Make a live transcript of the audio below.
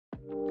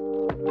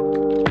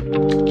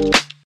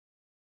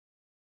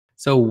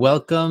So,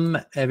 welcome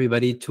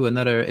everybody to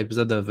another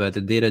episode of the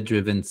Data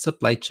Driven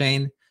Supply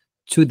Chain.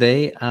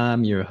 Today,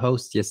 I'm your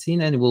host,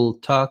 Yassine, and we'll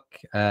talk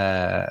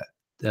about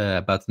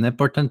an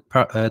important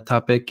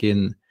topic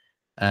in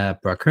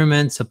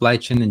procurement, supply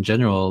chain in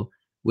general,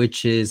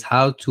 which is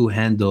how to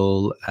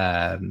handle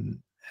a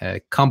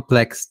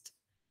complex,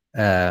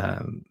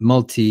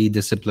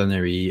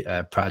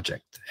 multidisciplinary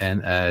project.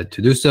 And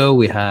to do so,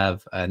 we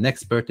have an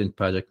expert in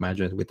project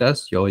management with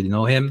us. You already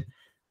know him,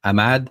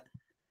 Hamad.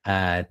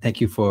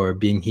 Thank you for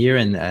being here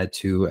and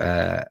to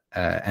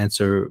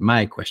answer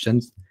my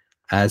questions.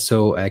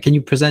 Can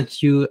you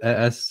present you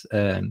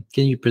Can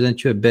you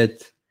present you a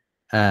bit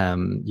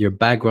your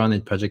background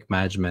in project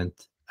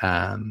management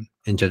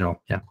in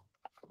general? Yeah.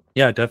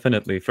 Yeah,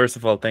 definitely. First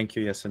of all, thank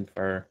you, Yasin,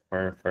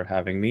 for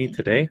having me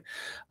today.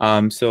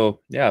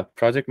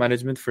 Project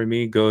management for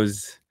me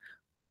goes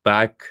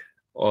back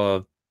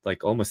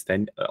like almost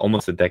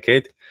a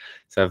decade.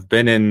 So I've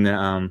been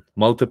in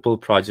multiple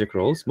project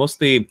roles,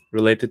 mostly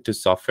related to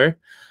software.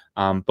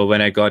 But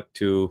when I got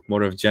to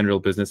more of general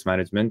business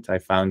management, I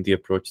found the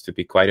approach to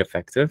be quite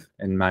effective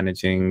in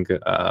managing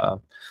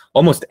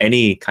almost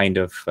any kind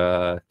of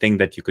thing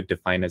that you could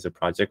define as a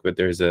project, where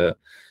there's a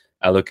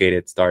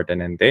allocated start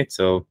and end date.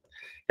 So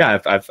yeah,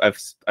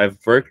 I've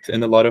worked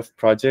in a lot of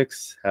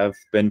projects, have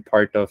been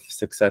part of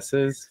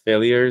successes,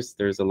 failures.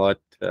 There's a lot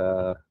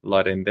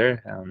in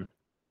there.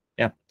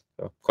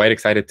 So quite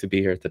excited to be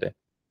here today.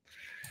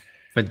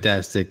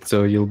 Fantastic.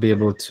 So you'll be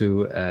able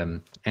to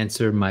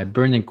answer my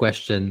burning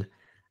question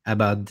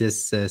about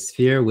this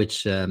sphere,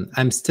 which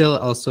I'm still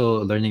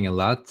also learning a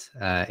lot.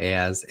 It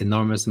has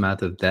enormous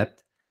amount of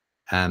depth.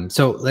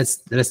 So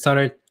let's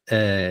start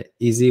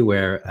easy,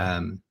 where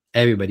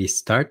everybody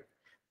start.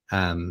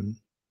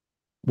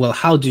 Well,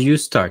 how do you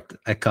start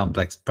a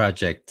complex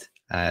project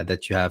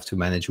that you have to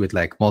manage with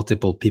like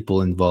multiple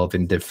people involved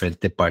in different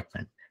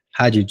departments?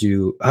 How do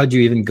you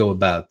even go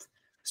about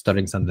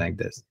starting something like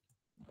this?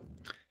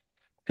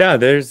 Yeah,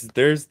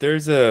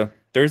 there's a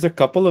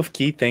couple of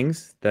key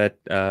things that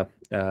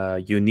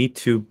you need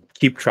to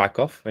keep track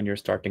of when you're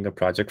starting a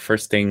project.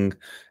 First thing,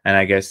 and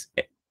I guess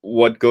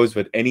what goes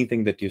with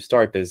anything that you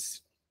start,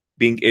 is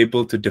being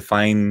able to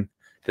define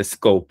the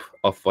scope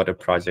of what a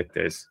project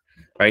is.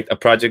 Right? A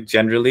project,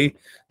 generally,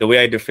 the way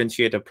I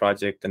differentiate a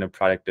project and a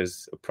product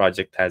is a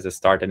project has a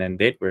start and end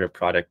date, where a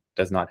product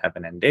does not have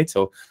an end date.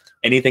 So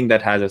anything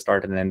that has a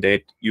start and end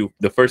date,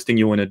 the first thing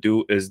you want to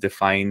do is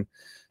define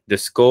the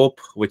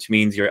scope, which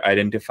means you're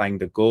identifying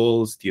the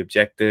goals, the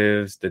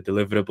objectives, the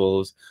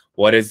deliverables.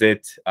 What is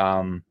it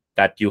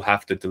that you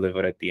have to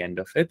deliver at the end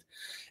of it?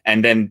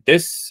 And then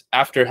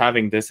after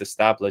having this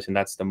established, and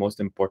that's the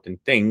most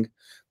important thing,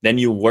 then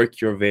you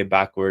work your way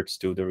backwards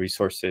to the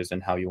resources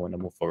and how you want to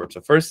move forward. So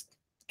first,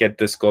 get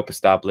the scope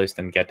established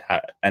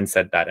and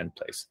set that in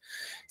place.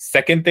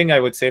 Second thing I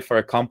would say for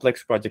a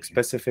complex project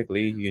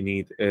specifically, you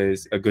need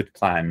is a good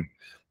plan.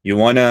 You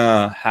want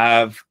to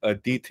have a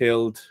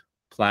detailed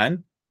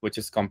plan, which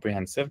is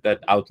comprehensive, that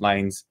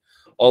outlines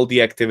all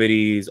the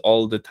activities,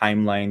 all the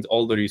timelines,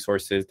 all the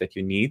resources that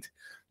you need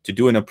to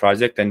do in a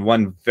project. And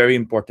one very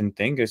important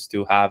thing is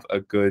to have a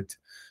good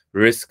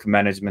risk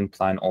management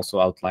plan also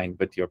outlined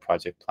with your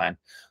project plan.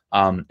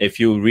 If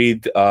you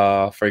read,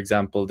 for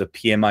example, the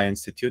PMI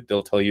Institute,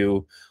 they'll tell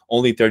you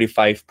only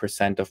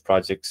 35% of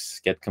projects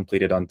get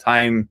completed on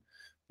time.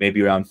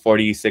 Maybe around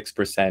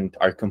 46%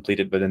 are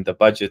completed within the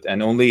budget,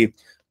 and only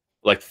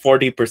like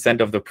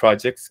 40% of the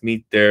projects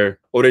meet their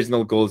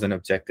original goals and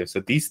objectives.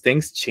 So these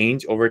things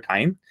change over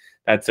time.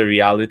 That's a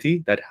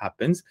reality that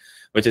happens,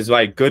 which is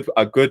why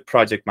a good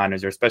project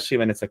manager, especially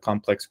when it's a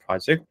complex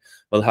project,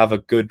 will have a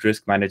good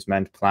risk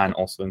management plan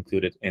also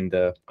included in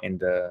the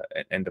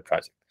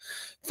project.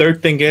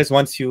 Third thing is,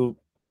 once you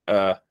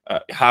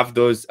have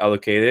those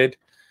allocated,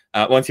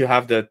 once you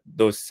have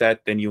those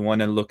set, then you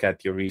want to look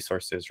at your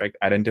resources, right?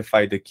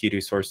 Identify the key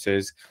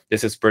resources.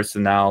 This is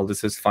personnel,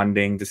 this is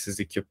funding, this is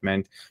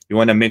equipment. You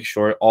want to make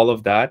sure all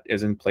of that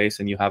is in place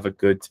and you have a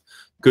good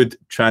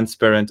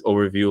transparent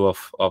overview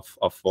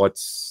of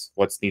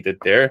what's needed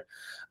there.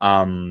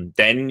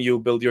 Then you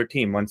build your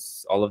team.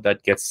 Once all of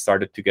that gets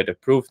started to get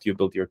approved, you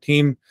build your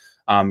team.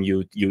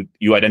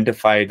 You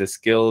identify the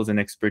skills and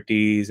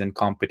expertise and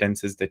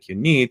competences that you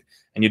need,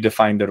 and you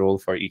define the role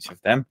for each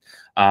of them.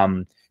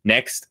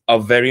 Next, a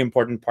very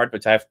important part,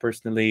 which I've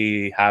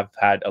personally have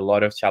had a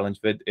lot of challenge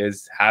with,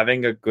 is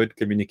having a good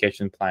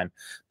communication plan.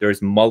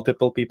 There's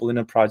multiple people in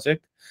a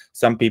project.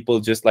 Some people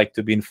just like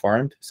to be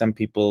informed. Some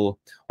people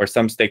or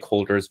some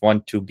stakeholders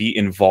want to be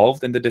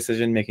involved in the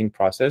decision-making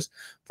process.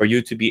 For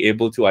you to be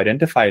able to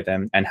identify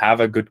them and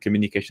have a good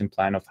communication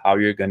plan of how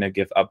you're going to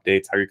give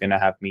updates, how you're going to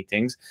have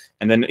meetings.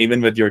 And then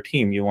even with your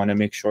team, you want to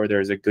make sure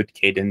there's a good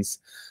cadence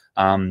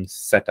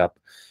set up.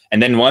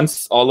 And then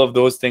once all of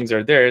those things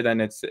are there, then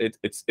it's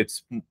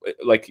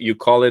like you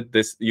call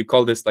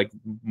this like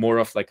more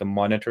of like a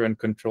monitor and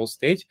control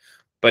stage.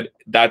 But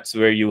that's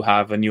where you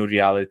have a new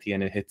reality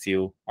and it hits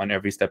you on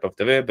every step of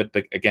the way. But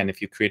again,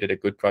 if you created a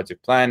good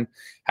project plan,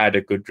 had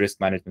a good risk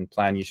management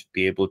plan, you should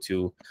be able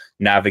to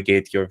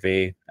navigate your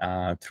way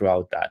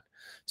throughout that.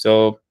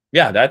 So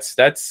Yeah,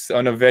 that's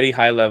on a very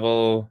high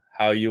level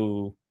how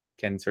you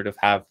can sort of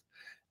have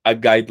a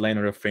guideline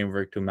or a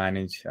framework to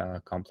manage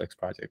complex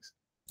projects.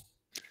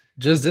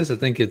 Just this, I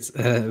think it's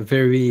a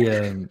very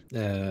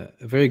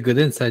good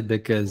insight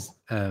because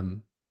uh,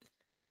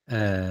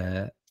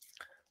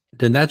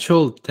 the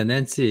natural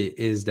tendency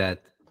is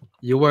that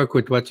you work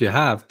with what you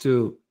have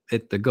to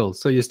hit the goal.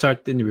 So you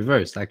start in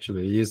reverse,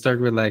 actually. You start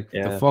with like the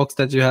Yeah, folks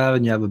that you have,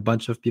 and you have a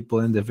bunch of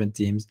people in different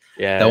teams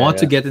yeah, that yeah, want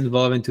to yeah, get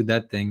involved into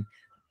that thing.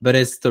 But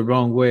it's the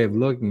wrong way of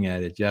looking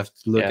at it. You have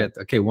to look yeah, at,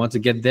 okay, we want to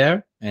get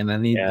there, and I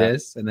need yeah,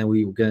 this, and then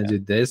we're gonna yeah, do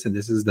this, and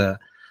this is the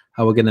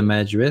how we're gonna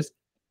manage risk.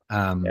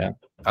 yeah.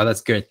 Oh,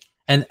 that's great.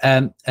 And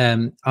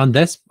on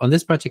this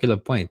particular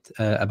point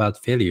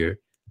about failure,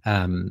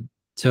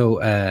 so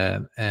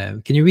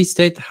can you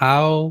restate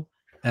how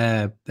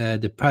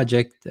the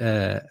project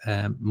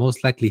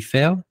most likely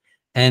fail?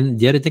 And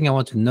the other thing I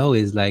want to know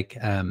is like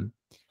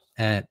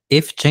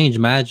if change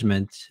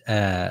management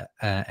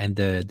and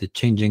the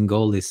changing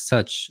goal is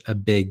such a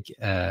big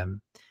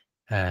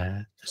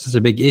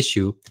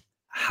issue,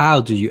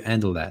 how do you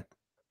handle that?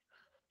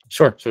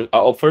 Sure. So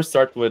I'll first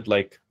start with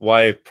like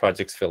why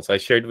projects fail. So I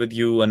shared with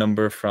you a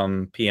number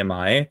from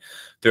PMI.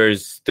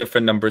 There's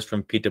different numbers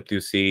from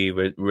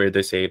PwC where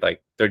they say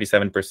like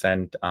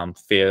 37%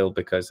 fail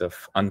because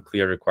of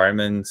unclear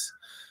requirements,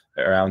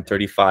 around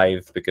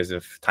 35 because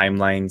of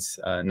timelines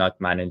not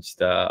managed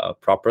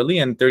properly,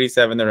 and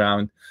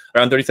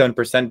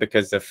 37%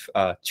 because of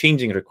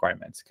changing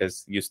requirements.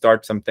 Because you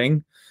start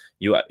something,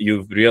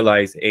 you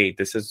realize, hey,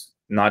 this is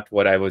not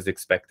what I was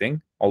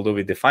expecting, although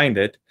we defined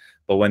it.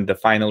 But when the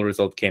final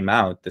result came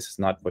out, this is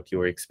not what you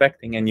were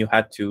expecting, and you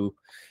had to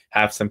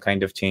have some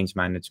kind of change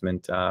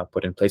management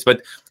put in place.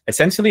 But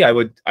essentially, I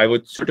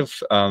would sort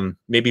of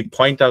maybe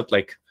point out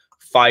like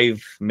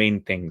 5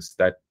 main things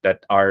that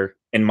are,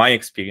 in my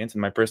experience,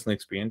 in my personal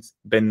experience,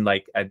 been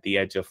like at the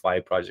edge of why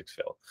projects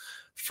fail.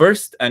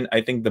 First, and I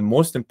think the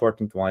most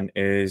important one,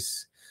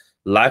 is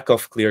lack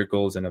of clear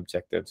goals and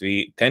objectives.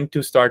 We tend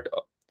to start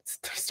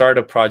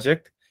a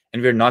project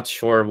and we're not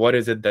sure what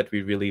is it that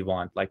we really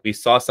want. Like we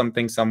saw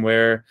something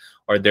somewhere,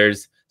 or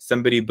there's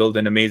somebody built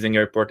an amazing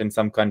airport in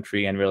some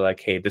country and we're like,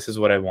 hey, this is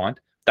what I want.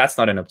 That's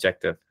not an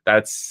objective.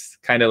 That's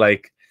kind of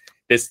like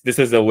this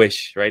is a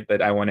wish, right,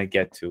 that I want to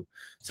get to.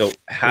 So There's a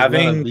lot of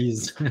having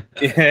these.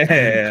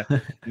 yeah,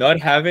 not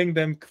having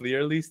them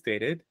clearly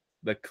stated,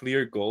 the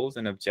clear goals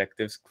and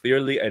objectives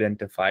clearly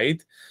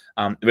identified,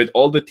 with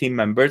all the team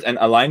members, and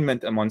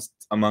alignment amongst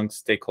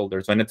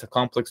stakeholders. When it's a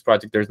complex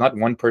project, there's not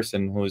one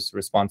person who's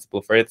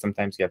responsible for it.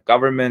 Sometimes you have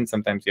government,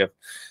 sometimes you have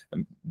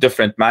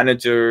different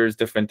managers,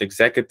 different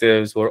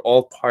executives who are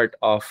all part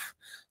of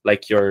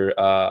like your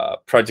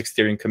project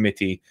steering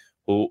committee,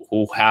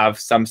 who have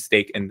some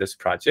stake in this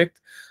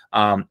project,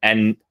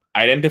 and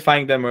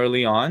identifying them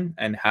early on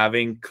and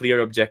having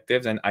clear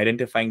objectives and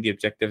identifying the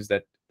objectives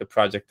that the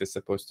project is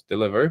supposed to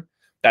deliver.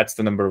 That's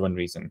the number one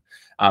reason.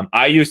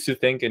 I used to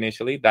think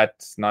initially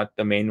that's not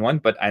the main one,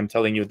 but I'm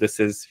telling you, this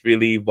is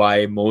really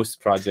why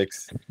most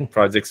projects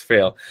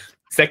fail.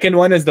 Second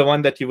one is the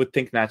one that you would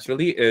think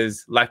naturally,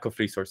 is lack of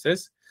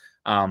resources.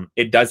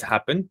 It does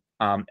happen.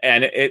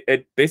 And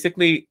it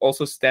basically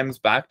also stems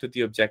back to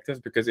the objectives,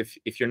 because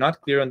if you're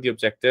not clear on the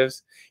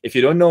objectives, if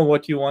you don't know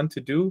what you want to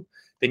do,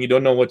 then you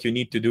don't know what you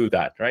need to do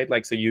that, right?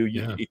 Like, so you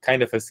Yeah. it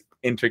kind of is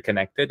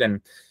interconnected.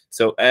 And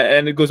so,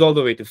 and it goes all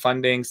the way to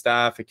funding,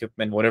 staff,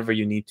 equipment, whatever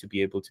you need to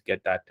be able to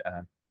get that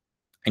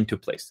into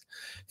place.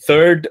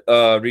 Third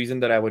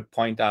reason that I would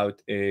point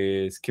out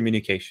is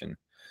communication.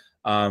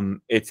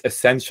 It's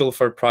essential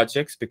for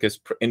projects, because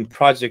in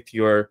project,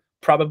 you're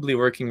probably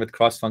working with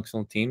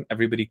cross-functional team.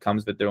 Everybody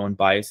comes with their own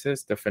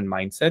biases, different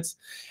mindsets.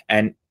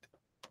 And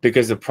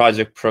because the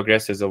project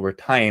progresses over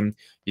time,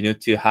 you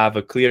need to have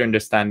a clear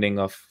understanding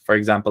of, for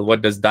example,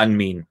 what does done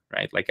mean,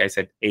 right? Like I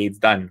said, hey, it's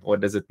done. What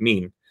does it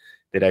mean?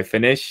 Did I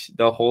finish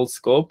the whole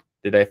scope?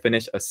 Did I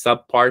finish a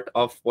sub part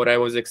of what I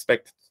was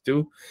expected to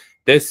do?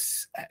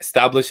 This,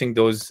 establishing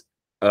those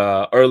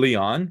early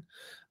on,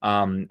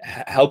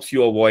 helps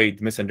you avoid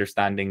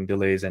misunderstanding,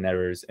 delays, and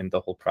errors in the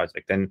whole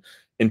project. And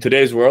in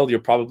today's world, you're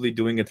probably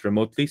doing it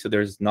remotely, so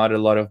there's not a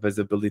lot of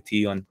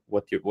visibility on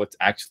what's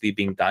actually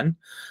being done,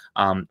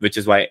 which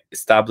is why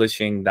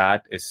establishing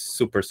that is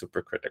super,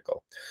 super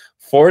critical.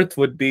 Fourth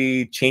would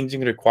be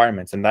changing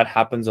requirements, and that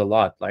happens a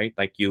lot, right?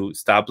 Like you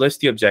establish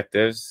the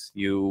objectives,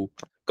 you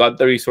got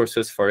the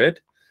resources for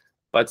it,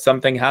 but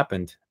something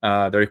happened.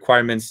 The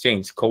requirements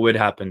changed. COVID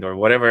happened, or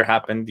whatever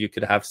happened. You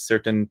could have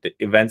certain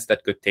events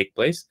that could take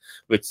place,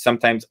 which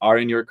sometimes are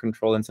in your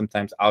control and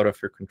sometimes out of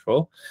your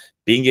control.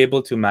 Being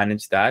able to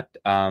manage that,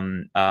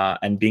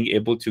 and being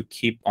able to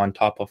keep on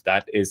top of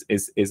that is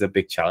a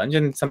big challenge.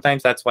 And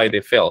sometimes that's why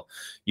they fail.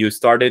 You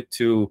started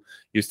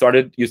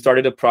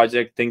a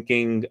project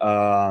thinking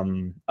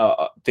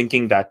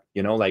thinking that,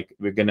 like,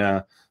 we're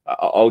gonna.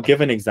 I'll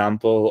give an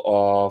example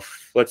of,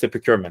 let's say,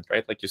 procurement,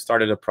 right? Like you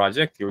started a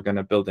project, you were going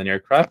to build an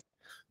aircraft.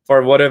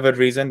 For whatever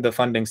reason, the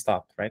funding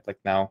stopped, right? Like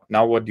now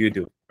what do you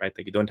do, right?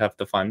 Like you don't have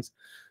the funds.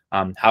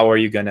 How are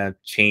you going to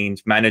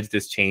manage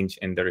this change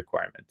in the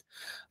requirement?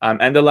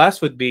 And the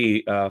last would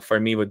be, for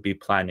me, would be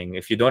planning.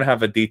 If you don't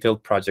have a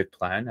detailed project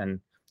plan and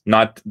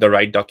not the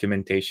right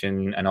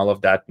documentation and all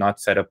of that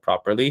not set up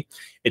properly,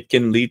 it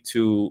can lead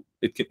to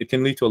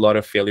a lot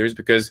of failures,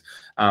 because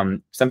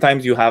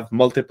sometimes you have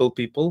multiple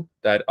people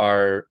that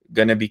are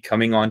going to be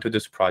coming onto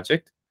this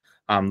project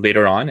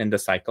later on in the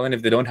cycle, and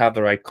if they don't have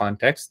the right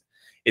context,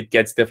 it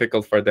gets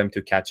difficult for them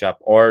to catch up.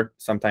 Or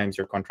sometimes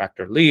your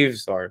contractor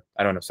leaves, or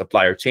I don't know,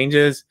 supplier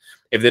changes.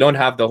 If they don't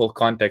have the whole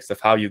context of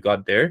how you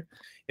got there,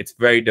 it's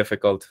very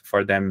difficult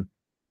for them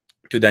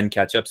to then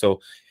catch up.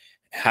 So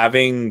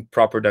having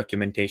proper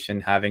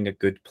documentation, having a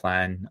good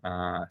plan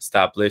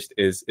established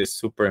is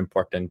super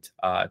important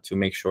to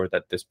make sure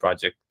that this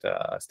project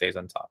stays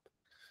on top.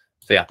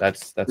 So yeah,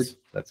 that's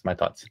my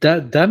thoughts.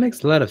 That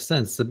makes a lot of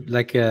sense.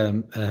 Like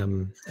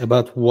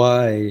about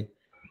why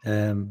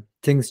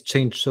things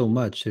change so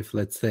much. If,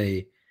 let's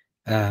say,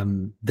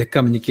 the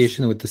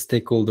communication with the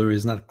stakeholder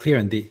is not clear,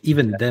 and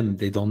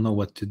they don't know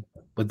what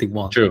they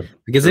want. True.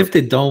 Because if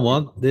they don't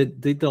want,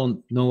 they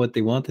don't know what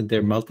they want, and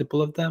there are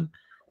multiple of them,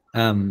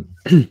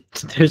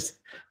 there's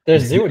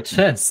zero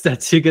chance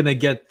that you're gonna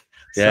get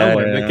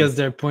somewhere, because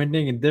they're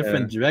pointing in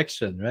different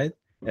direction, right?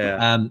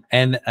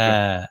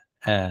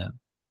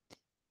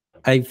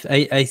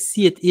 I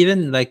see it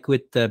even like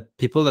with the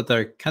people that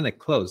are kind of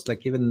close.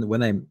 Like even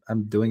when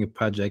I'm doing a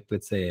project,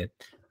 let's say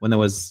when I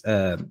was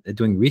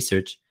doing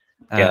research,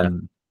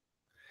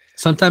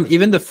 sometimes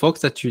even the folks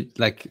that you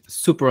like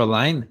super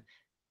align,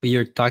 but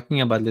you're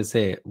talking about, let's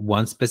say,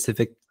 one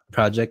specific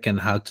project and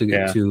how to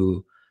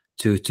do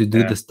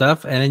the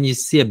stuff, and then you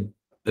see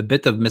a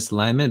bit of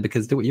misalignment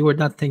because you were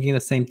not thinking the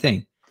same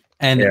thing,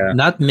 and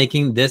not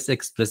making this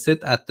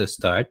explicit at the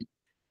start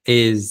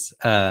is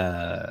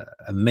a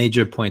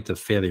major point of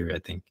failure, I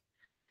think.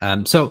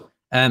 So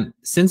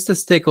since the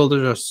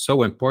stakeholders are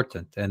so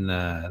important, and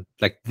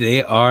like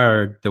they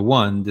are the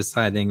one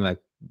deciding like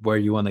where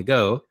you want to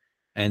go,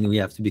 and we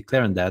have to be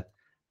clear on that,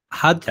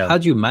 how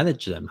do you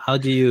manage them? How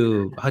do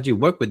you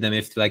work with them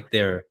if like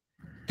they're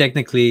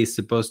technically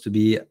supposed to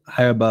be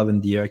higher above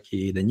in the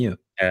hierarchy than you?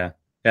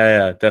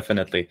 Yeah,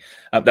 definitely.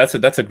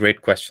 That's a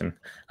great question.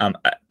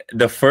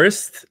 The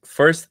first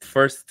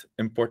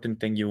important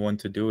thing you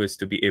want to do is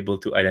to be able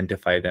to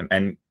identify them.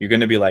 And you're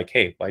going to be like,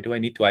 hey, why do I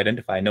need to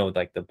identify? No,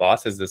 like the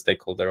boss is the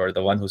stakeholder, or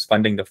the one who's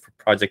funding the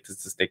project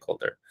is the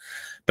stakeholder.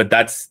 But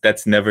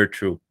that's never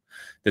true.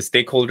 The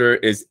stakeholder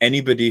is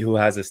anybody who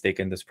has a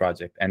stake in this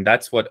project. And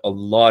that's what a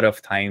lot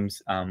of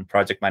times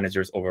project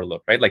managers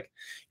overlook, right? Like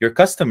your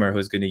customer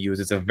who's going to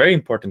use is a very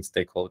important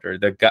stakeholder.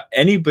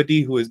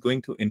 Anybody who is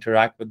going to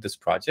interact with this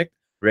project,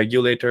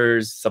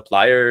 regulators,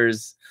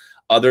 suppliers,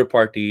 other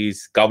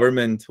parties,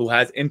 government who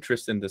has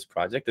interest in this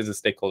project is a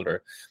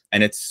stakeholder.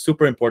 And it's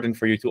super important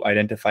for you to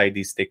identify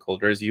these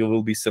stakeholders. You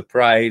will be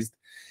surprised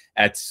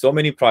at so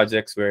many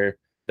projects where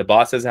the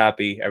boss is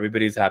happy,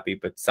 everybody's happy,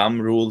 but some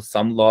rule,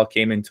 some law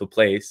came into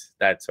place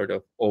that sort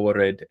of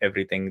overrid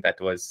everything that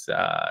was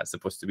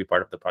supposed to be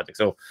part of the project.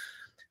 So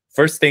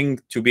first thing,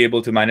 to be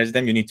able to manage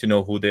them, you need to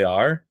know who they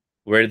are,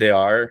 where they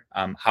are,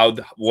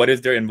 what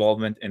is their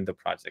involvement in the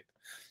project.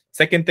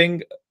 Second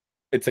thing,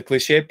 it's a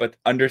cliche, but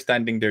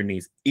understanding their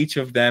needs. Each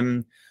of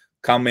them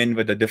come in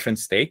with a different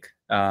stake.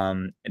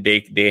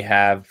 They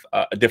have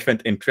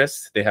different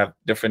interests. They have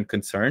different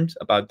concerns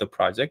about the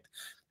project.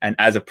 And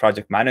as a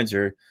project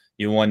manager,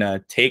 you want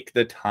to take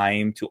the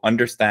time to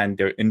understand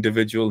their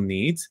individual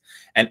needs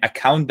and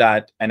account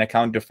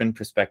different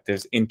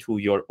perspectives into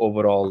your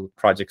overall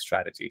project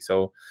strategy.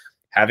 So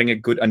having a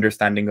good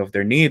understanding of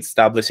their needs,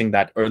 establishing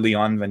that early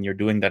on when you're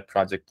doing that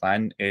project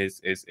plan is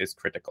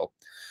critical.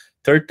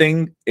 Third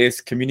thing is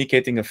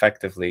communicating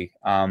effectively.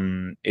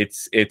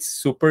 It's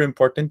super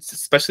important,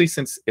 especially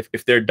since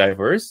if they're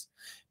diverse,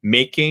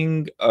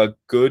 making a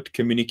good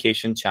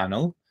communication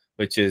channel,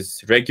 which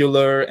is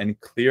regular and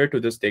clear to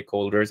the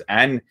stakeholders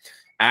and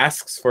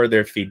asks for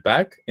their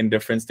feedback in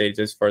different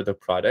stages for the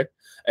project,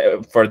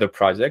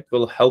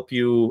 will help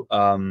you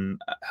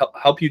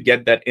help you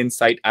get that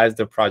insight as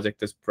the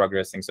project is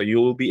progressing. So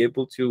you will be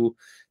able to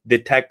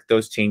detect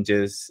those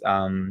changes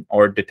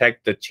or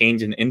detect the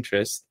change in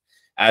interest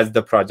as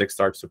the project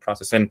starts to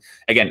process. And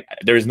again,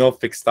 there is no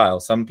fixed style.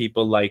 Some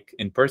people like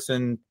in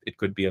person. It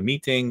could be a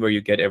meeting where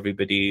you get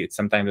everybody.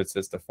 Sometimes it's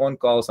just a phone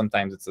call.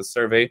 Sometimes it's a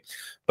survey.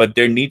 But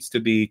there needs to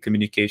be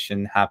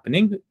communication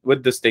happening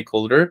with the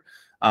stakeholder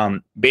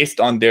based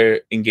on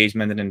their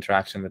engagement and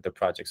interaction with the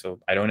project. So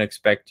I don't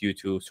expect you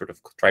to sort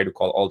of try to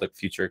call all the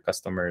future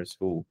customers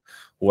who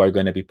are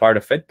going to be part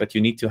of it, but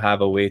you need to have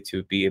a way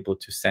to be able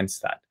to sense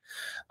that.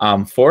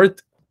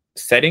 Fourth,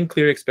 setting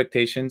clear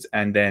expectations,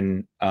 and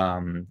then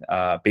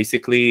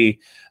basically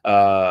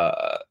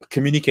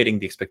communicating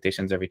the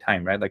expectations every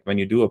time, right? Like when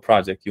you do a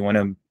project, you want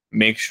to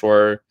make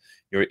sure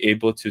you're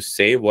able to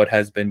say what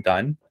has been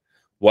done,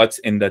 what's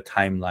in the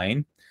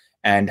timeline,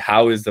 and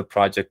how is the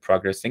project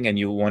progressing. And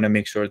you want to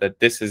make sure that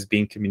this is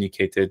being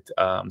communicated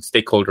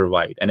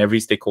stakeholder-wide. And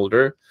every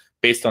stakeholder,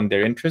 based on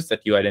their interests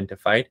that you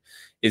identified,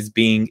 is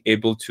being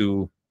able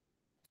to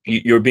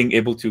you're being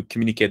able to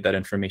communicate that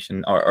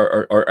information,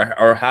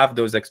 or have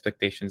those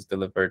expectations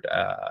delivered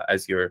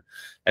as you're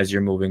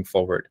moving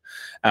forward.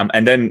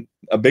 And then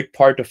a big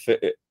part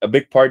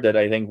that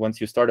I think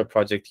once you start a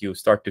project you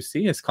start to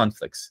see is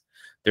conflicts.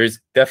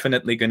 There's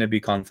definitely going to be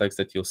conflicts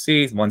that you'll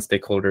see. One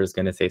stakeholder is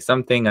going to say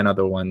something,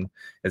 another one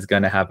is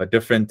going to have a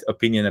different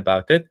opinion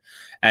about it.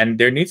 And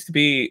you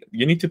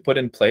need to put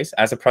in place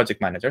as a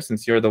project manager,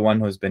 since you're the one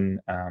who's been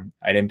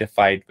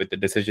identified with the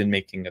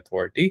decision-making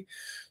authority,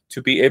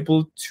 to be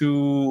able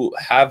to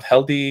have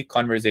healthy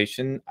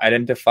conversation,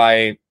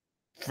 identify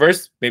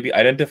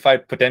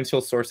potential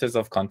sources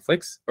of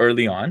conflicts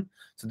early on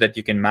so that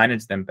you can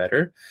manage them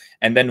better.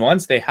 And then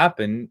once they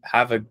happen,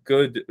 have a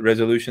good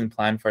resolution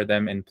plan for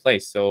them in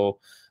place. So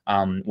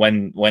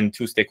when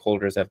two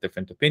stakeholders have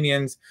different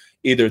opinions,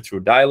 either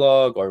through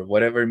dialogue or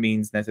whatever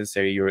means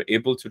necessary, you're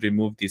able to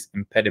remove these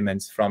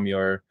impediments from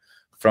your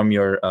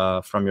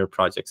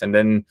projects. And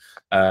then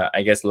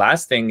I guess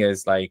last thing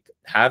is like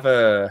have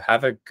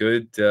a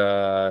good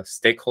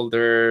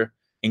stakeholder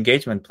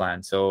engagement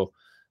plan. So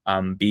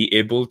be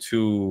able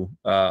to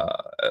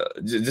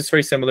just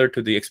very similar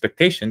to the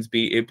expectations,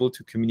 be able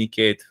to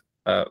communicate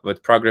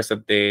with progress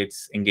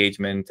updates,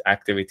 engagement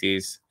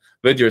activities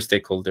with your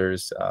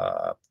stakeholders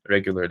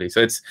regularly.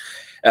 So it's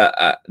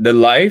the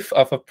life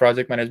of a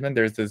project management.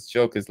 There's this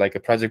joke is like a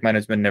project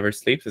management never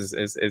sleeps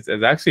is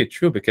actually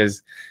true,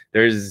 because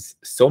there's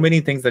so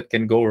many things that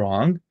can go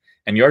wrong.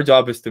 And your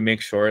job is to make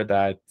sure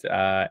that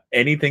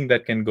anything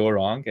that can go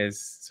wrong is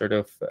sort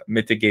of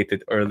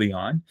mitigated early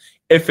on.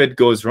 If it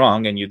goes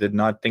wrong and you did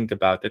not think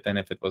about it, and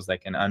if it was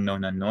like an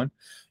unknown,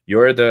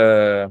 you're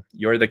the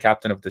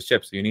captain of the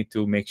ship. So you need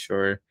to make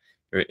sure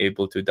you're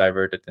able to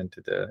divert it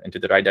into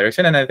the right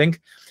direction. And I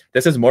think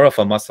this is more of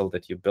a muscle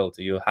that you build.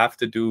 You have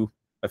to do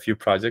a few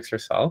projects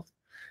yourself,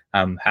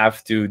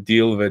 have to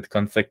deal with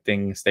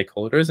conflicting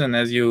stakeholders, and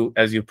as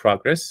you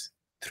progress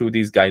through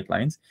these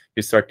guidelines,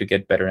 you start to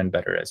get better and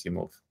better as you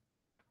move.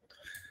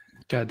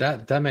 God,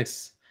 that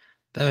makes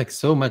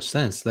so much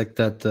sense. Like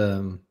that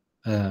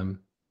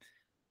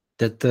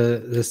that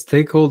the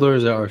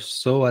stakeholders are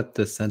so at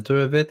the center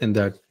of it, and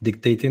they're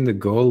dictating the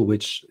goal,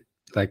 which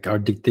like are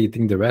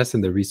dictating the rest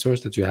and the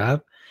resource that you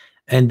have,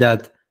 and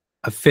that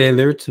a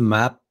failure to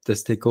map the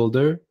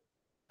stakeholder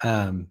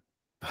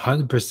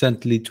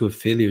 100% lead to a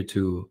failure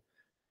to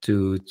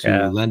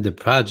land the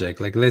project.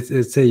 Like let's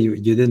say you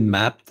didn't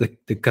map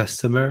the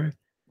customer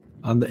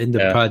in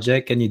the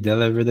project, and you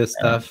deliver the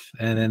stuff,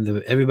 and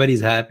then everybody's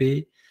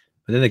happy,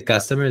 but then the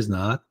customer is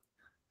not,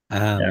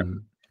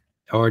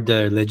 or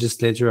the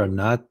legislature are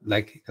not.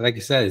 Like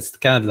you said, it's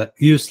kind of like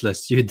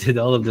useless. You did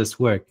all of this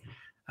work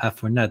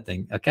for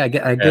nothing. Okay, I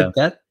get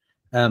that.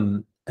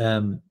 In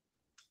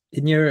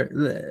your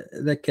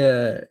like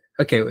okay,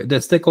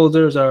 the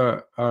stakeholders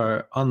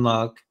are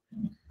unlocked.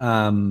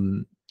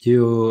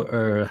 You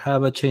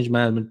have a change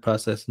management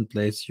process in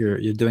place.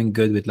 You're doing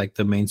good with like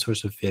the main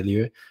source of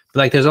failure, but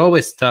like there's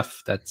always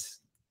stuff that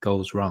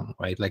goes wrong,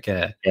 right? Like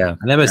I've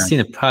never seen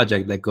a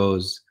project that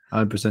goes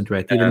 100%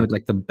 right, even with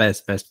like the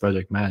best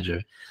project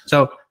manager.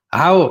 So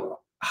how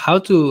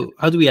do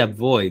we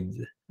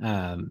avoid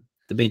the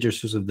major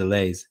source of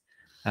delays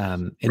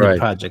in a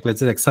project? Let's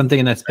say like something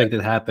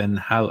unexpected happened.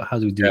 How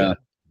do we do that?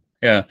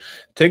 Yeah,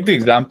 take the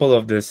example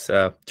of this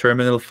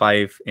Terminal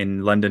 5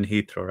 in London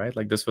Heathrow, right?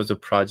 Like this was a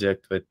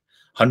project with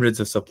hundreds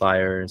of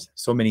suppliers,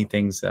 so many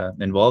things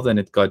involved, and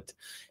it got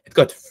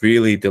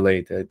really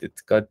delayed. It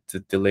got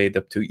delayed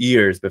up to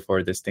years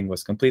before this thing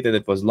was completed.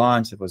 It was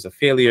launched. It was a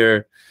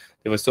failure.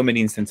 There were so many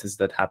instances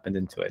that happened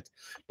into it.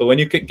 But when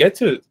you could get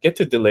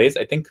to delays,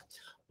 I think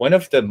one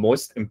of the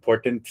most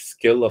important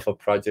skill of a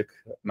project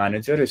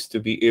manager is to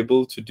be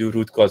able to do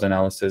root cause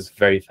analysis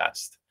very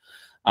fast.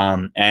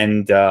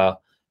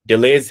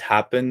 Delays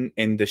happen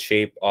in the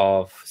shape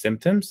of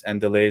symptoms,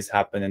 and delays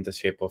happen in the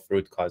shape of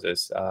root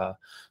causes.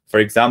 For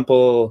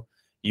example,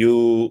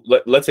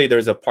 let's say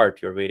there's a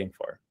part you're waiting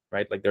for,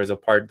 right? Like there's a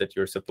part that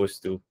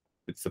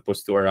it's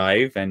supposed to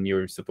arrive, and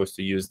you're supposed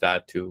to use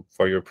that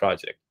for your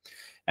project,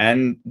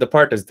 and the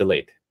part is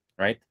delayed.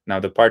 Right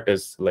now, the part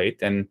is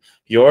late, and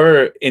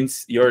your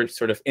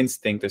sort of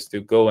instinct is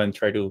to go and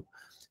try to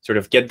sort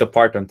of get the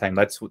part on time.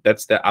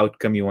 That's the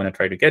outcome you want to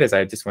try to get. Is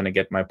I just want to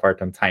get my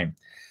part on time.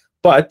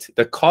 But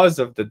the cause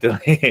of the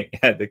delay,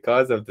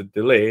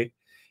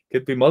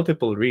 could be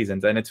multiple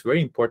reasons, and it's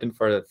very important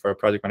for a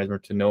project manager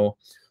to know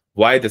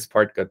why this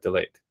part got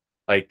delayed.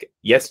 Like,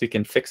 yes, we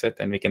can fix it,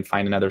 and we can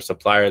find another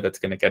supplier that's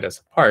going to get us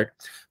a part.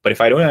 But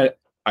if I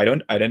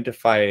don't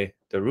identify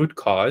the root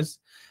cause,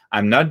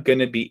 I'm not going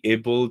to be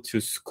able to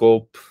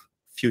scope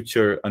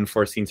future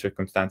unforeseen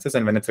circumstances.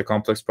 And when it's a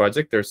complex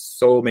project, there's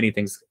so many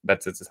things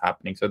that's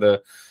happening. So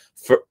the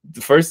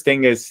first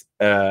thing is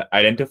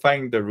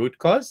identifying the root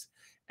cause.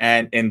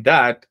 And in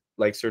that,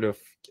 like sort of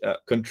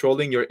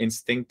controlling your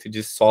instinct to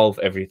just solve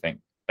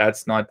everything.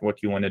 That's not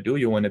what you want to do.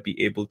 You want to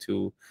be able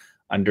to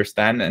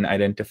understand and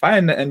identify,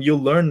 and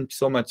you'll learn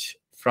so much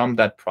from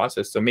that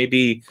process. So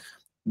maybe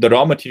the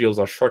raw materials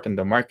are short in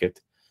the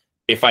market.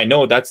 If I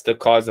know that's the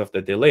cause of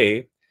the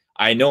delay,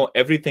 I know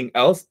everything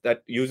else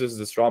that uses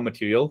this raw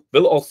material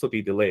will also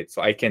be delayed.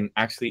 So I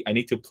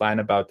need to plan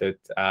about it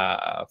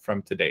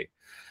from today.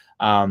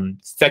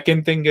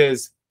 Second thing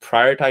is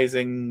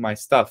prioritizing my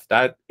stuff.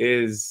 That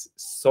is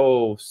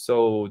so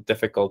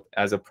difficult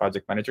as a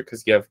project manager,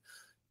 because you have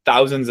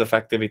thousands of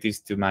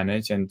activities to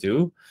manage and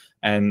do,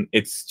 and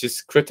it's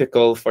just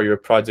critical for your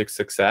project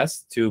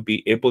success to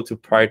be able to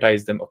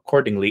prioritize them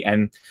accordingly.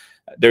 And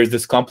there's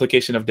this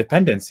complication of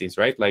dependencies,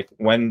 right? Like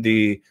when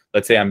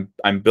let's say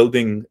I'm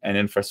building an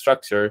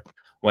infrastructure,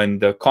 when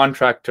the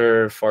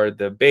contractor for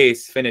the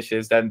base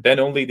finishes, then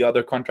only the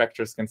other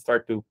contractors can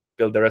start to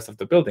build the rest of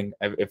the building.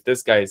 If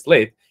this guy is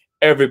late,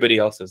 everybody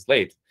else is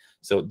late.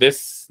 So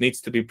this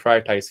needs to be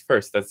prioritized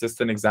first. That's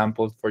just an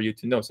example for you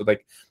to know. So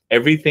like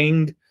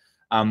everything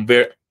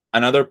where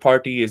another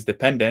party is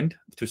dependent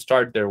to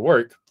start their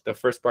work, the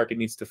first party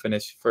needs to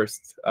finish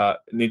first,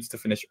 needs to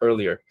finish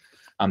earlier.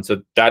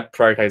 So that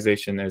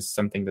prioritization is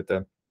something that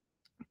the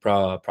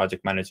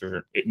project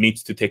manager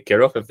needs to take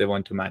care of if they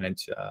want to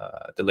manage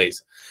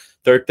delays.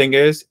 Third thing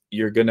is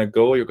you're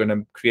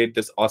gonna create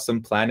this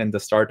awesome plan in the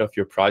start of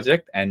your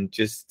project, and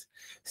just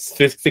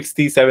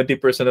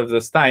 60-70% of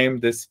this time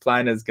this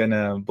plan is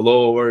gonna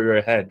blow over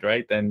your head,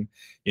 right? And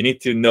you need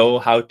to know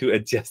how to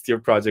adjust your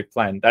project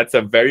plan. That's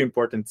a very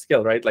important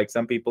skill, right? Like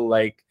some people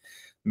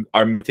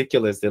are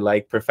meticulous, they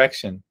like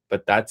perfection,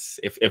 but that's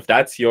if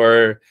that's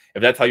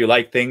how you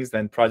like things,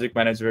 then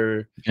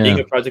being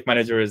a project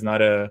manager is not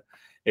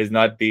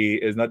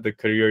the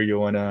career you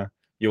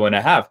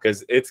wanna have,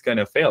 because it's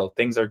gonna fail.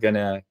 Things are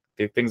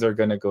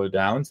gonna go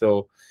down.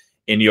 So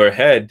in your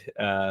head,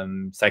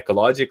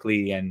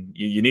 psychologically, and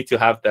you need to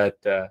have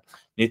that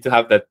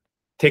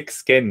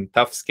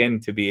tough skin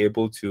to be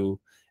able to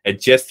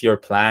adjust your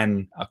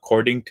plan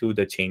according to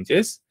the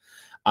changes,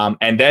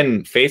 and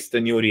then face the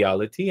new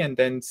reality, and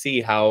then see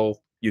how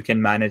you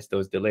can manage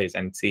those delays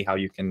and see how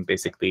you can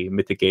basically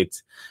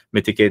mitigate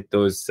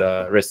those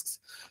risks.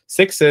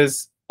 6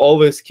 is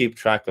always keep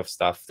track of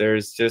stuff.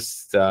 There's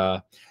just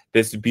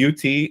this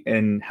beauty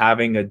in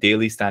having a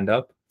daily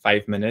stand-up,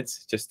 5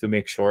 minutes, just to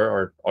make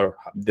sure, or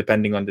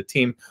depending on the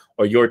team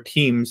or your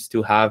teams,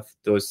 to have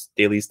those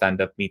daily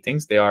stand-up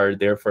meetings. They are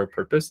there for a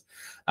purpose,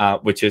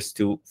 which is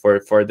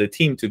for the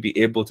team to be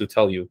able to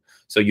tell you.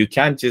 So you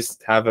can't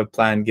just have a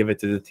plan, give it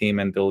to the team,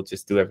 and they'll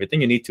just do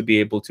everything. You need to be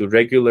able to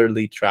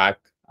regularly track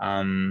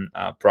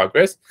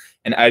progress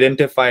and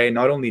identify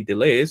not only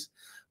delays,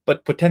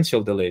 but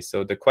potential delays.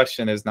 So the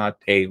question is not,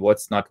 hey,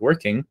 what's not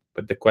working?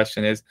 But the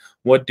question is,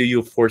 what do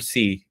you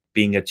foresee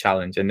being a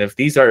challenge? And if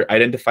these are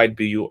identified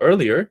by you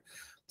earlier,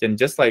 then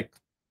just like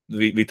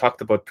we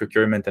talked about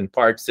procurement and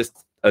parts,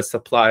 just a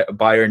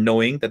buyer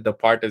knowing that the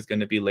part is going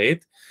to be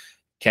late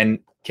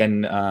can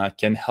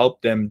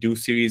help them do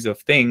series of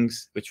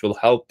things which will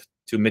help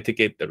to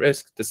mitigate the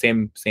risk. The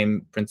same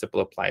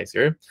principle applies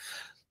here.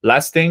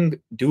 Last thing,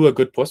 do a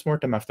good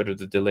postmortem after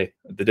the delay.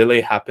 The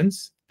delay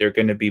happens. They're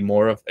going to be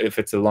if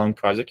it's a long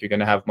project, you're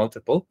going to have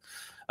multiple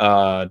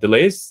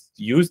delays.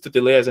 Use the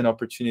delay as an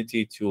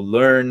opportunity to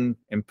learn,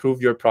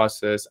 improve your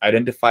process,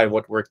 identify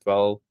what worked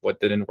well, what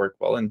didn't work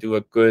well, and do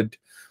a good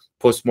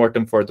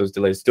postmortem for those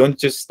delays. Don't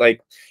just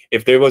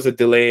if there was a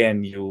delay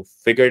and you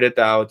figured it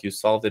out, you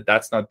solved it,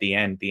 that's not the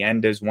end. The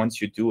end is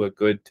once you do a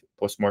good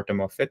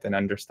postmortem of it and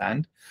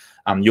understand,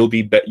 you'll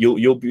be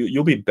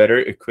better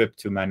equipped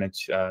to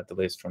manage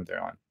delays from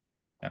there on.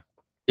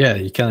 Yeah,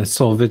 you can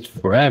solve it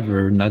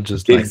forever, not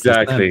just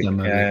exactly. The symptom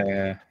of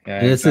it.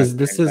 Yeah. This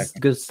is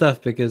good stuff,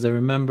 because I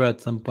remember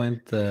at some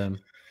point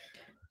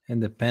in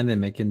the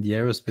pandemic in the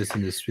aerospace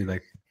industry,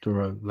 there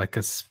were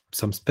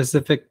some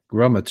specific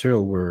raw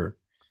material were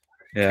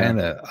kind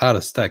of out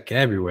of stock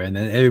everywhere, and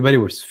then everybody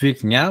was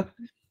freaking out.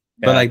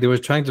 But they were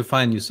trying to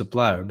find new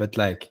supplier. But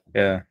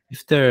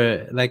if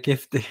they're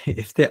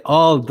if they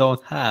all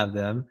don't have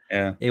them,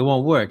 it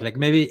won't work.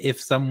 Maybe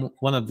if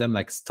one of them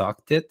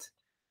stocked it,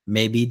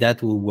 maybe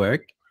that will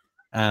work.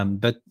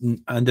 But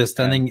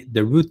understanding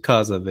the root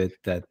cause of it,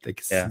 that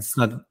it's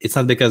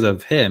not because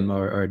of him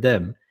or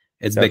them.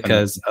 It's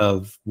because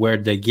of where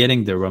they're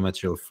getting the raw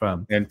material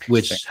from,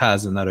 which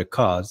has another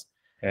cause.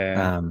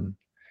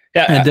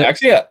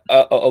 Actually,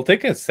 I'll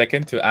take a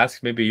second to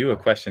ask maybe you a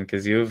question,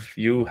 because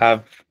you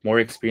have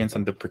more experience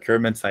on the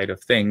procurement side of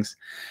things.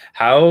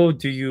 How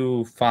do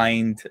you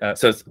find?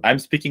 So I'm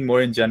speaking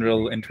more in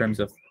general in terms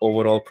of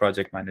overall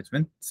project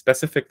management,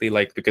 specifically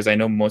because I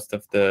know most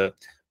of the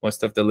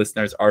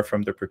listeners are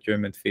from the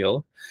procurement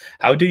field.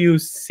 How do you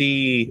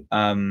see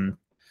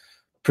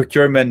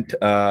procurement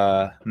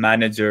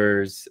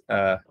managers,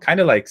 kind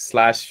of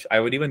I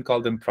would even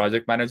call them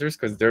project managers,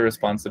 because they're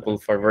responsible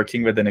for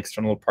working with an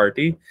external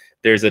party.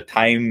 There's a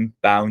time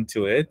bound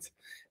to it,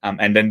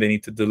 and then they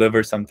need to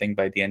deliver something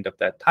by the end of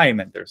that time,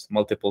 and there's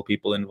multiple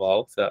people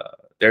involved,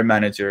 their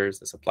managers,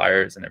 the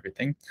suppliers, and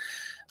everything.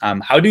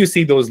 How do you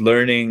see those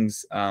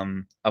learnings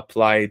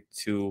applied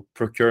to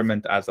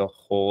procurement as a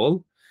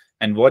whole,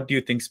 and what do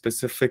you think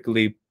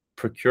specifically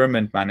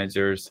procurement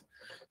managers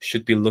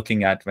should be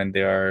looking at when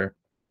they are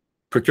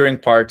procuring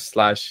parts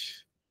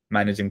 /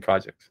 managing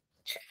projects?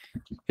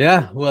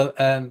 Yeah, well,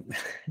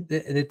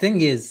 the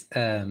thing is,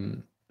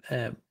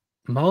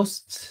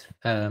 most,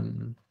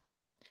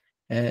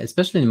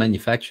 especially in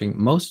manufacturing,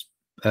 most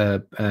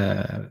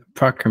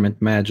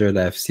procurement manager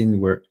that I've seen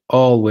were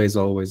always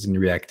in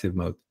reactive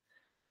mode.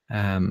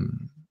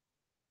 Um,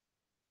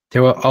 they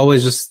were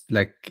always just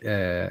like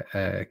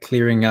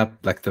clearing up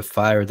like the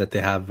fire that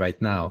they have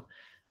right now.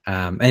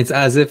 And it's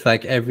as if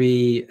like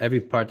every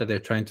part that they're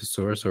trying to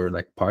source, or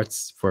like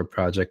parts for a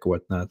project or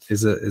whatnot,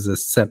 is a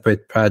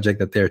separate project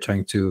that they're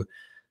trying to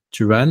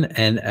run,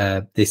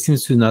 and they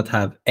seems to not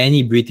have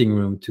any breathing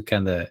room to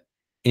kind of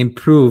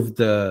improve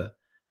the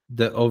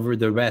over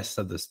the rest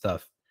of the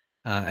stuff.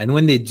 And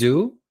when they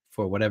do,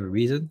 for whatever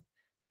reason,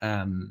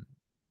 um,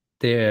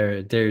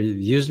 they're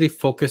usually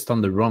focused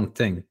on the wrong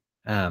thing.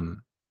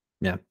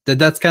 Yeah,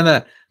 that's kind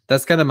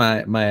of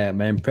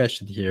my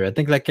impression here. I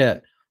think like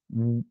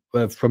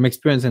from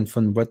experience and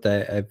from what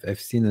I've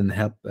seen and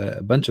helped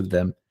a bunch of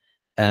them,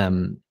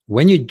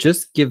 when you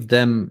just give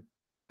them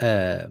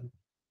uh,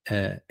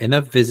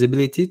 enough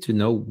visibility to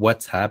know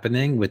what's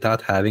happening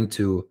without having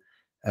to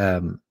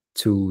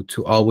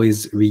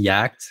always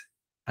react,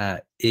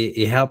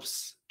 it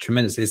helps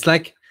tremendously. It's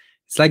like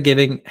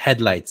giving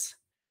headlights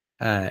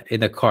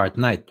in a car at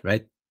night,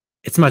 right?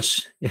 It's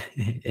much,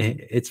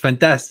 it's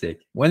fantastic.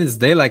 When it's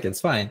daylight,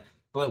 it's fine.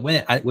 But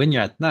when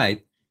you're at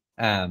night,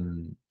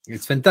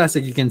 it's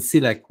fantastic. You can see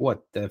like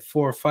what 4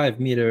 or 5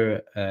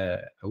 meter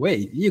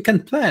away. You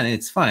can plan, and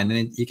it's fine,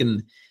 and you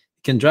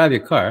can drive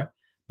your car.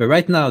 But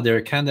right now,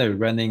 they're kind of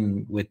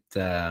running with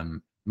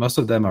most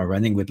of them are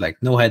running with like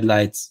no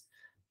headlights,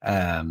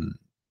 um,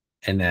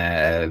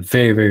 and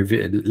very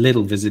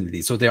little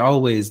visibility. So they're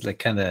always like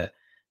kind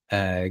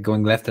of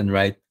going left and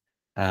right.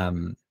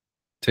 Um,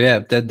 so yeah,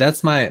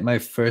 that's my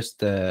first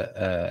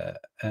the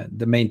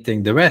main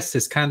thing. The rest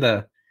is kind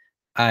of,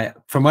 I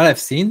from what I've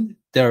seen,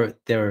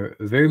 they're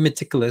very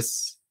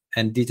meticulous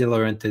and detail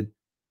oriented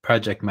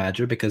project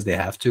manager, because they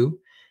have to.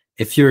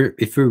 If you're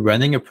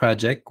running a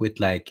project with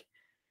like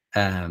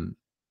um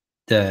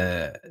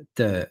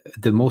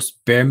the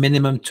most bare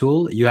minimum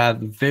tool, you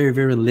have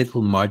very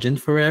little margin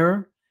for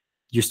error.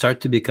 You start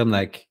to become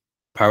like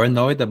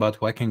paranoid about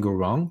what can go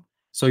wrong.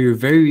 So you're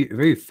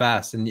very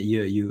fast, and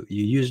you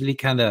usually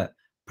kind of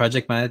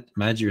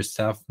manage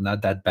yourself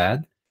not that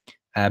bad.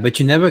 But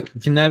you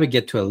never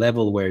get to a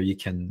level where you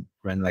can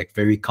run like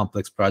very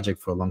complex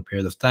project for a long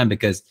period of time,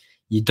 because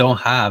you don't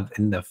have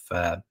enough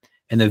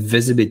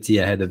visibility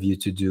ahead of you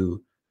to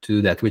do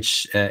that.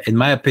 Which, in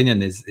my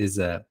opinion, is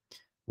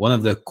one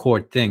of the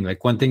core thing.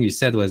 Like one thing you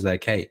said was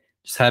like, hey,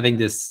 just having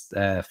this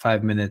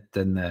 5 minute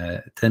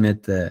and 10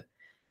 minute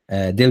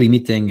daily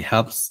meeting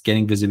helps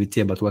getting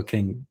visibility about what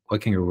can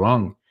go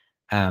wrong.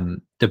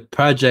 The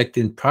project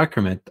in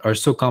procurement are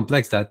so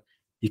complex that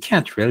you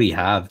can't really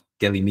have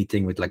daily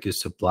meeting with like your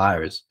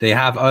suppliers. They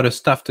have other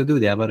stuff to do.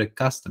 They have other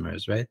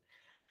customers, right?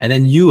 And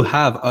then you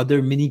have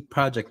other mini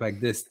project like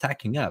this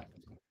stacking up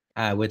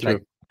with True,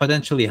 like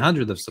potentially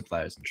hundreds of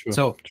suppliers. true,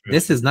 So true.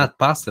 this is not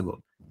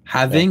possible. Yeah,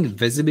 Having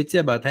visibility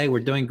about, hey, we're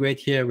doing great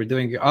here,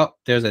 oh,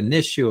 there's an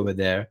issue over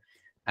there,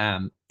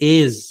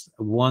 is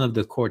one of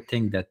the core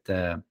things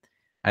that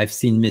I've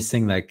seen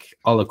missing like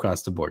all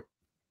across the board.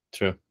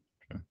 true,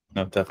 true.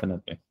 No,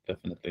 definitely,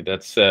 definitely.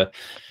 That's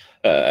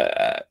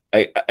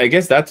I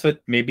guess that's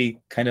what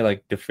maybe kind of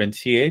like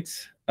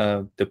differentiates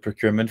the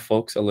procurement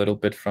folks a little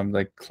bit from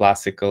like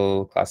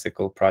classical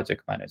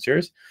project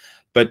managers.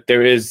 But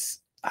there is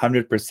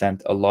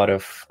 100% a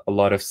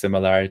lot of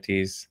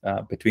similarities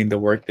between the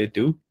work they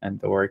do and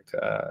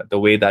the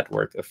way that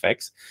work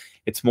affects.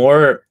 It's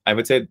more, I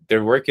would say,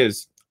 their work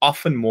is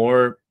often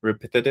more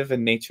repetitive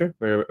in nature,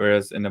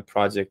 whereas in a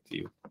project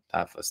you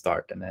have a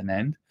start and an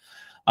end.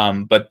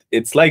 But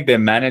it's like they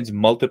manage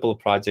multiple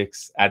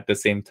projects at the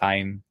same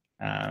time.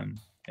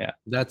 Yeah,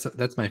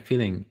 That's my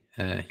feeling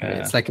here.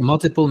 It's like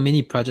multiple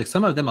mini projects.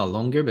 Some of them are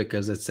longer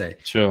because, let's say,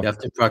 true, you have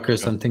to procure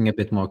true, something a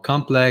bit more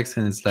complex,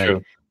 and it's like true,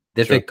 true.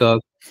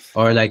 difficult,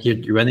 or like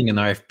you're running an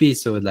RFP,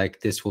 so like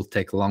this will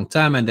take a long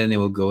time, and then it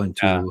will go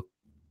Yeah, into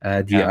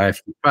the yeah,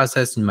 RFP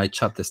process, and might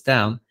chop this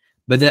down.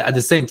 But then at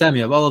the same time,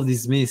 you have all of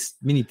these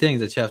mini things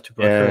that you have to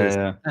procure at the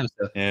yeah, same time.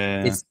 So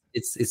yeah,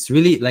 it's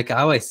really like,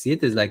 how I see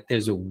it is like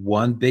there's a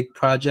one big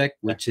project,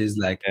 yeah, which is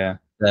like yeah,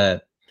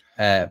 the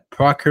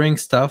procuring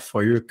stuff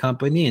for your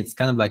company. It's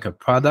kind of like a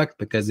product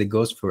because it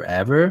goes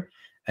forever,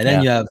 and then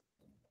yeah, you have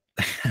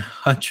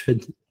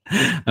hundred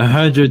a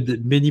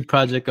hundred mini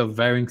project of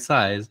varying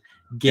size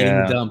getting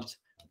yeah, dumped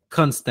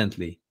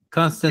constantly, yeah,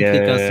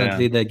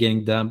 constantly. They're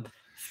getting dumped,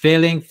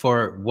 failing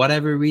for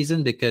whatever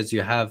reason, because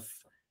you have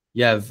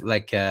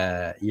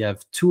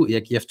too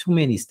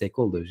many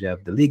stakeholders. You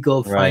have the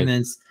legal, right.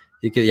 finance,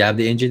 you have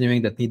the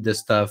engineering that need the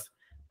stuff.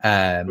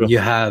 True. You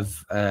have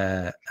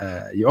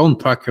your own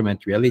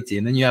procurement reality,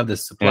 and then you have the Yeah,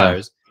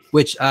 suppliers,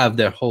 which have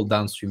their whole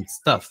downstream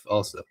stuff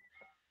also.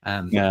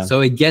 yeah,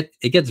 So it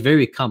gets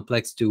very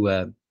complex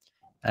to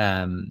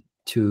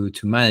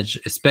manage,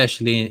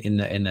 especially in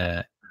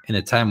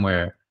a time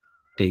where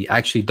they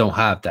actually don't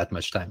have that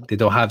much time. They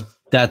don't have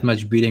that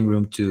much breathing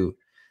room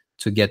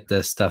to get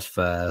the stuff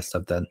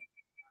done.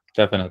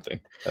 Definitely.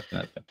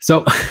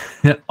 So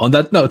on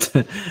that note,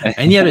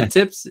 any other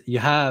tips you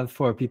have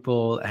for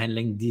people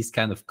handling these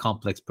kind of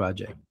complex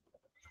projects?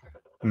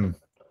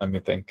 Let me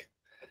think.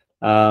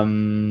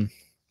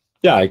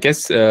 Yeah, I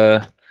guess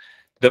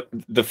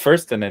the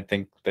first, and I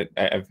think that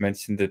I've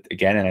mentioned it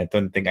again, and I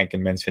don't think I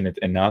can mention it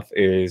enough,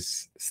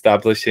 is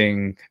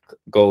establishing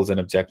goals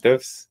and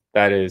objectives.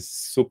 That is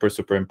super,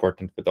 super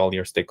important with all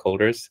your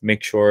stakeholders.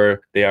 Make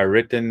sure they are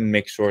written,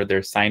 make sure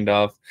they're signed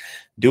off,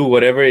 do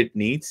whatever it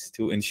needs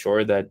to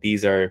ensure that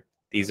these are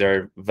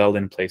well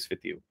in place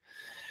with you.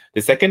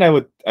 The second, I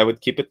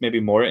would keep it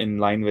maybe more in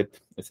line with,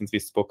 since we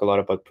spoke a lot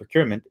about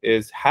procurement,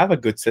 is have a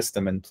good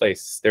system in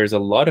place. There's a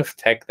lot of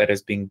tech that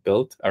is being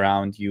built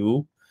around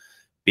you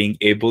being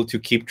able to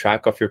keep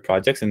track of your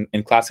projects. And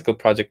in classical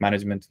project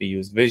management, we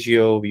use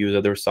Visio, we use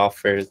other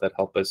softwares that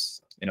help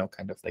us,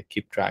 kind of like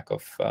keep track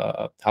of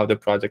how the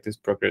project is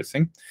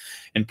progressing.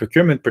 In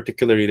procurement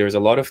particularly, there's a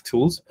lot of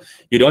tools.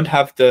 You don't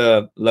have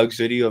the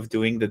luxury of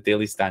doing the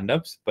daily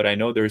stand-ups, but I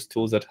know there's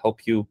tools that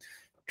help you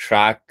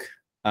track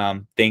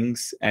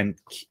things and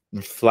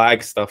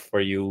flag stuff for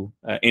you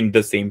in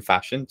the same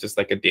fashion, just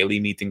like a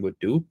daily meeting would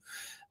do.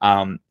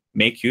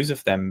 Make use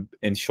of them.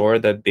 Ensure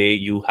that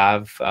you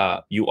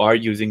are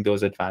using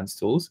those advanced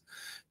tools,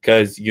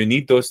 because you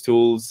need those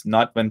tools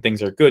not when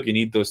things are good. You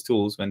need those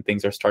tools when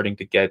things are starting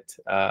to get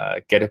a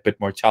bit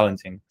more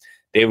challenging.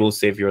 They will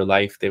save your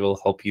life. They will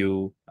help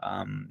you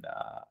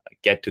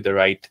get to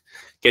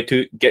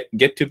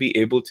be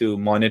able to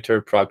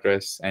monitor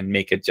progress and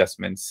make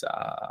adjustments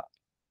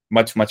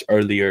much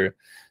earlier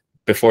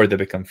before they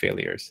become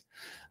failures.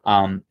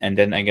 And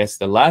then I guess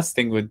the last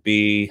thing would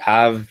be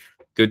have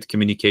good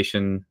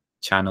communication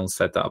channels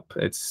set up.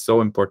 It's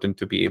so important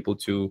to be able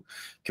to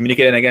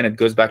communicate. And again, it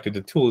goes back to the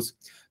tools.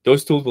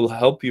 Those tools will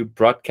help you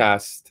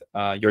broadcast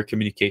your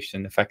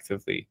communication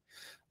effectively,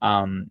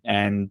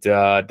 and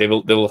they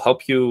will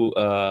help you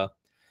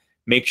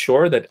make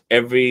sure that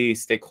every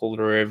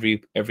stakeholder,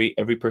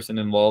 every person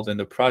involved in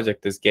the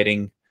project is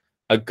getting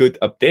a good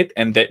update,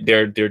 and that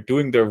they're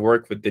doing their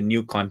work with the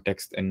new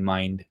context in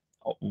mind,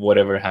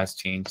 whatever has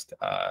changed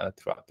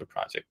throughout the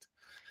project.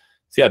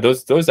 So yeah,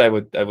 those I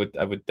would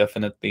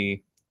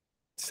definitely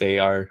say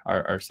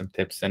are some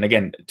tips. And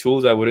again,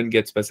 tools, I wouldn't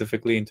get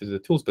specifically into the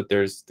tools, but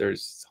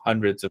there's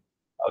hundreds of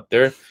out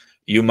there.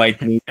 You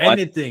might need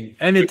anything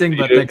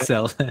but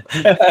Excel.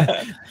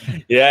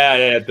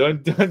 yeah.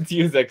 Don't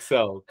use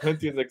Excel.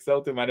 Don't use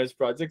Excel to manage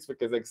projects,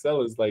 because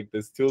Excel is like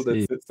this tool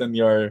that sits in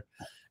your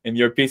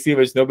PC,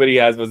 which nobody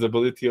has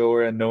visibility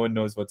over, and no one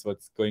knows what's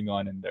going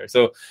on in there.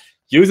 So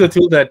use a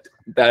tool that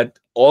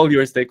all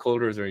your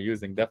stakeholders are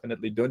using.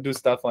 Definitely don't do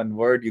stuff on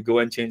Word. You go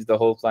and change the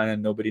whole plan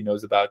and nobody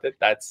knows about it.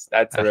 That's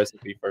a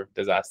recipe for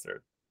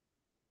disaster.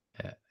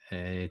 Yeah,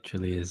 it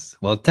truly is.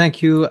 Well,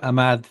 thank you,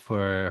 Hamad,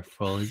 for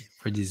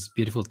these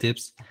beautiful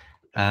tips.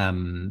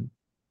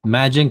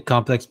 Managing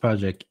complex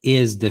project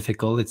is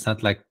difficult. It's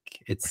not like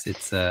it's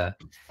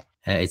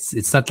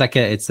not like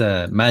it's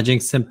a managing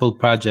simple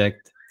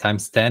project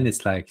times 10.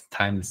 It's like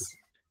times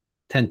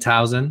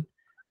 10,000.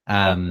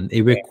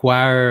 It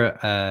requires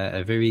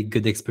a very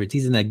good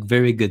expertise and a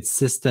very good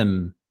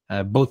system,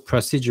 both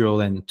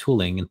procedural and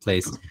tooling in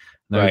place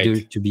in order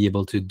to be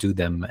able to do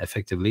them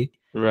effectively.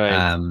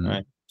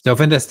 Right. So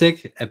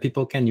fantastic.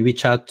 People can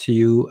reach out to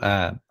you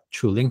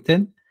through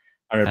LinkedIn.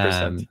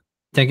 100%.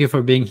 Thank you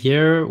for being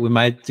here. We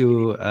might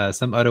do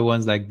some other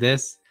ones like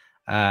this.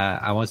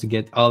 I want to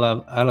get all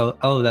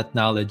of that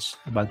knowledge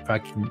about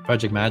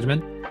project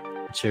management,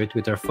 share it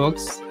with our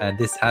folks.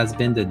 This has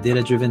been the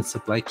Data-Driven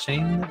Supply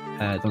Chain.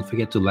 Don't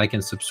forget to like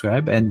and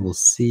subscribe, and we'll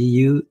see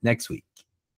you next week.